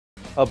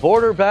A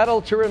border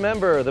battle to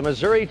remember. The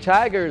Missouri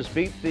Tigers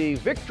beat the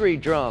victory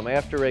drum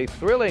after a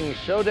thrilling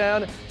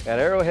showdown at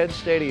Arrowhead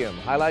Stadium.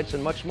 Highlights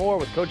and much more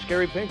with Coach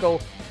Gary Pinkel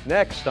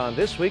next on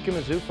This Week in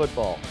Mizzou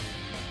Football.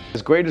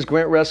 As great as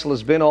Grant Russell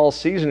has been all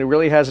season, he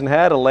really hasn't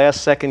had a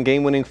last-second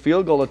game-winning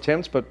field goal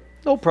attempts, but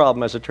no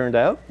problem as it turned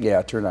out. Yeah,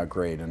 it turned out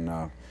great,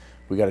 and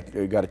we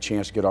got a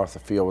chance to get off the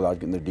field without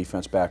getting the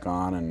defense back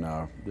on,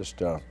 and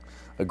just a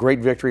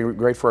great victory,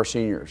 great for our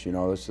seniors. You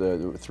know, it's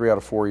 3 out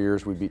of 4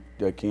 years we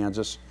beat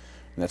Kansas.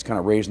 And that's kind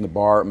of raising the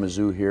bar at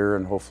Mizzou here,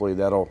 and hopefully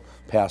that'll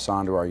pass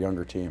on to our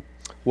younger team.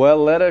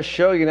 Well, let us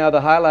show you now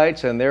the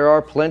highlights, and there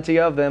are plenty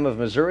of them, of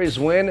Missouri's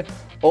win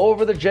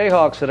over the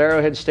Jayhawks at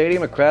Arrowhead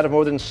Stadium. A crowd of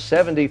more than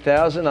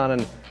 70,000 on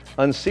an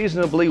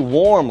unseasonably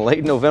warm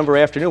late November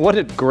afternoon.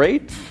 Wasn't it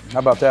great? How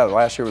about that?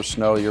 Last year was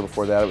snow. The year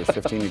before that it was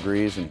 15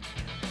 degrees, and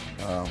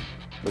a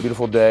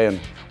beautiful day.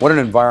 And what an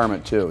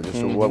environment, too.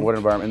 Just what an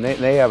environment.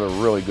 And they have a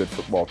really good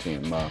football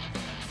team.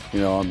 You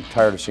know, I'm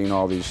tired of seeing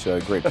all these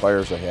great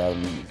players they have,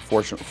 and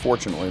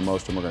fortunately,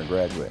 most of them are going to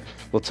graduate.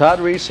 Well, Todd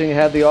Reesing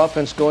had the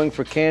offense going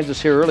for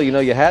Kansas here early. You know,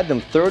 you had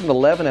them 3rd and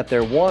 11 at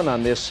their 1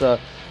 on this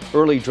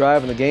early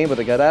drive in the game, but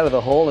they got out of the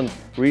hole, and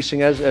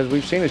Reesing, as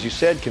we've seen, as you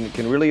said,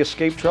 can really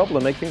escape trouble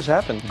and make things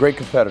happen. Great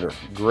competitor,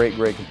 great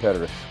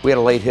competitor. We had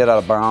a late hit out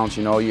of bounds.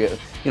 You know,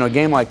 a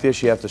game like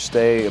this, you have to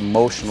stay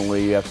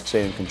emotionally, you have to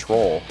stay in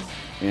control.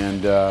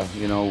 And,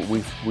 you know,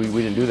 we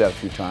didn't do that a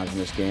few times in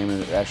this game,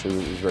 and it actually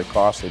was very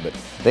costly. But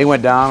they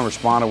went down,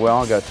 responded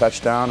well, got a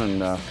touchdown,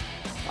 and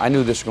I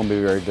knew this was going to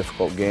be a very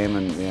difficult game,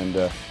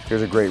 and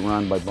here's a great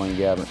run by Blaine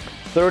Gabbert.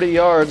 30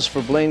 yards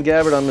for Blaine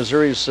Gabbert on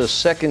Missouri's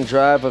second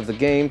drive of the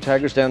game.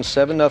 Tigers down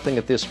 7-0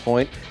 at this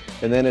point.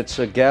 And then it's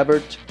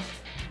Gabbert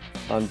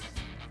on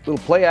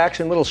little play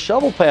action, little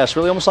shovel pass,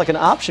 really almost like an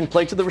option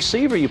play to the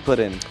receiver you put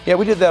in. Yeah,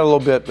 we did that a little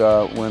bit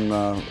when,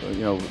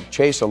 you know,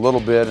 Chase a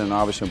little bit, and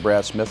obviously when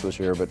Brad Smith was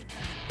here. But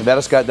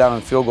Nevada's got down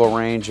in field goal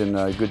range, and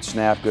good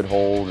snap, good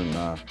hold,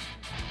 and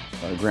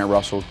Grant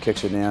Russell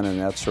kicks it in,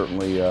 and that's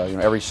certainly, you know,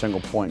 every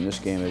single point in this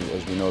game,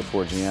 as we know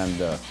towards the end,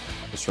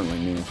 is certainly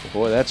meaningful.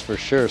 Boy, that's for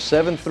sure.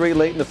 7-3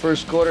 late in the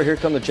first quarter. Here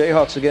come the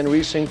Jayhawks again,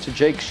 Reesing to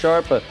Jake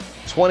Sharp, a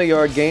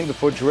 20-yard gain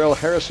before Jarrell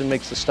Harrison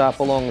makes the stop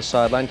along the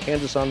sideline.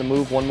 Kansas on the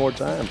move one more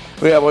time.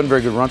 Well, yeah, it wasn't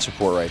very good run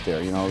support right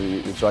there. You know,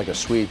 it's like a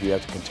sweep. You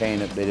have to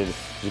contain it. It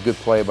was a good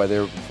play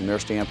from their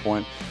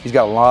standpoint. He's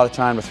got a lot of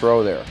time to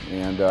throw there,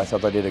 and I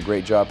thought they did a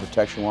great job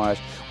protection-wise.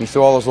 When you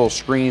throw all those little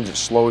screens, it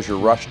slows your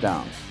rush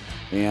down.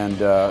 And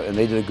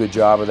they did a good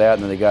job of that,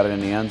 and then they got it in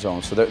the end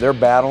zone. So they're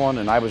battling,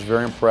 and I was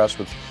very impressed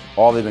with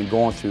all they've been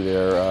going through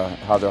there,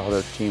 how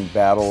their team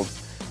battled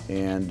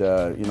and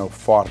you know,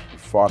 fought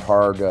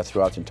hard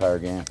throughout the entire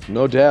game.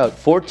 No doubt.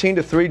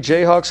 14-3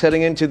 Jayhawks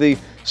heading into the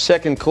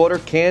second quarter.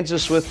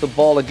 Kansas with the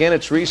ball again.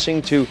 It's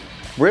Reesing to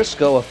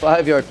Briscoe, a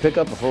 5-yard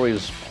pickup before he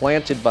was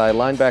planted by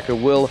linebacker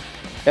Will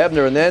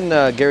Ebner. And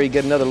then, Gary,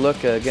 get another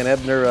look. Again,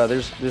 Ebner,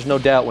 there's no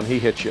doubt when he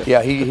hits you.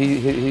 Yeah,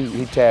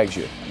 he tags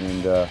you.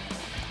 And,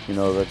 you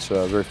know, that's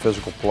a very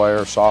physical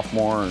player,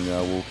 sophomore, and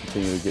we'll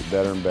continue to get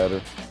better and better.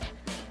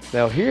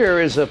 Now here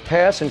is a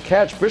pass and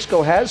catch.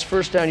 Briscoe has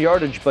first down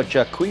yardage, but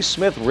Jacquez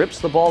Smith rips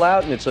the ball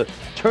out, and it's a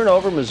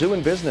turnover. Mizzou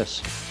in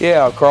business.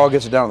 Yeah, Carl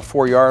gets it down to the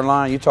 4-yard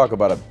line. You talk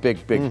about a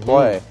big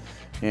play.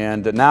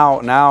 And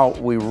now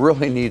we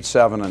really need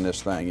 7 on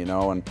this thing, you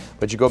know.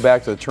 But you go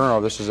back to the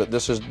turnover.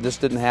 This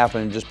didn't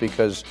happen just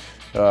because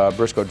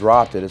Briscoe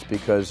dropped it. It's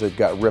because it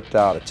got ripped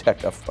out.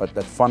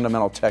 A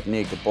fundamental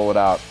technique to pull it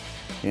out.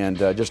 And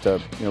you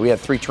know, we had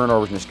 3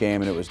 turnovers in this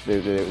game, and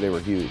they were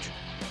huge.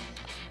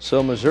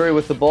 So Missouri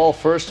with the ball,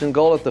 1st and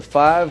goal at the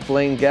 5.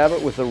 Blaine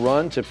Gabbert with a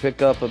run to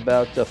pick up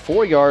about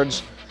 4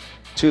 yards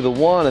to the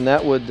 1, and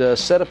that would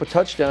set up a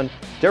touchdown.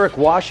 Derek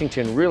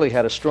Washington really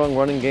had a strong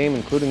running game,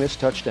 including this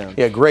touchdown.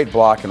 Yeah, great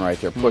blocking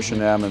right there, pushing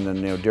them, and then,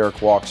 you know,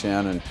 Derek walks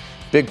in, and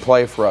big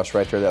play for us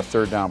right there. That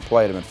 3rd down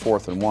play had been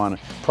 4th and 1.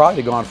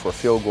 Probably gone for a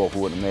field goal if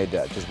we wouldn't have made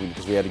that, just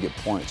because we had to get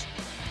points.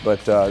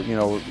 But you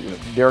know,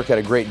 Derek had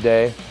a great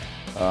day.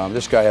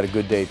 This guy had a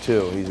good day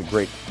too. He's a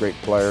great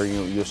player. You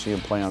know, you'll see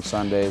him play on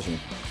Sundays, and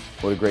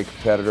what a great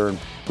competitor. And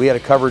we had a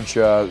coverage.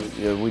 You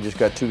know, we just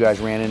got 2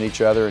 guys ran into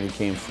each other, and he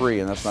came free,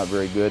 and that's not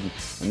very good.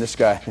 And this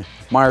guy,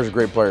 Meyer's a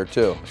great player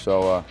too.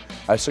 So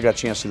I still got a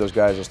chance to see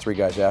those 3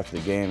 guys after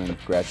the game, and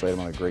congratulate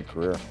them on a great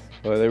career.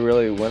 Well, they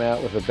really went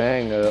out with a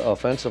bang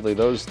offensively.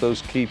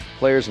 Those key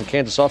players in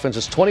Kansas offense.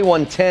 It's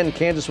 21-10.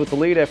 Kansas with the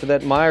lead after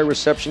that Meyer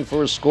reception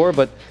for a score,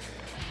 but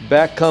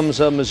back comes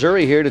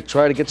Missouri here to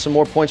try to get some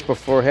more points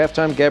before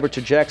halftime. Gabbert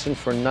to Jackson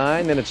for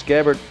 9. Then it's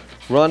Gabbert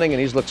running, and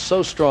he's looked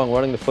so strong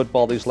running the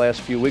football these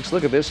last few weeks.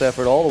 Look at this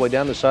effort all the way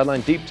down the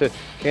sideline, deep to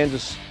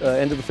Kansas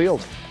end of the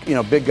field. You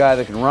know, big guy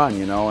that can run,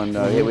 you know, and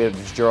we had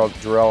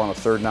Jarrell on a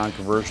 3rd down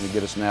conversion to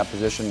get us in that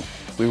position.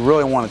 We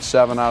really wanted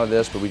 7 out of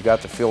this, but we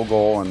got the field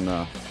goal, and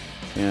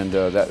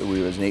that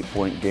was an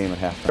 8-point game at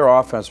half. Their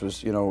offense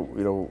was, you know,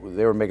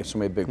 they were making so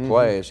many big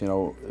plays. You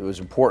know, it was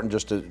important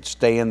just to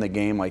stay in the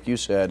game, like you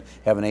said,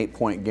 have an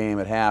 8-point game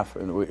at half,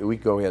 and a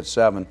week ago we had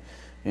 7,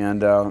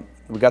 and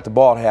we got the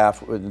ball at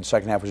half in the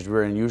second half, which is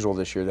very unusual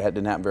this year. That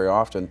didn't happen very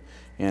often,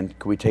 and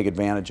could we take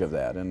advantage of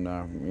that? And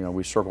you know,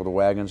 we circled the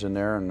wagons in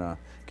there, and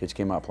kids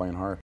came out playing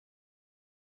hard.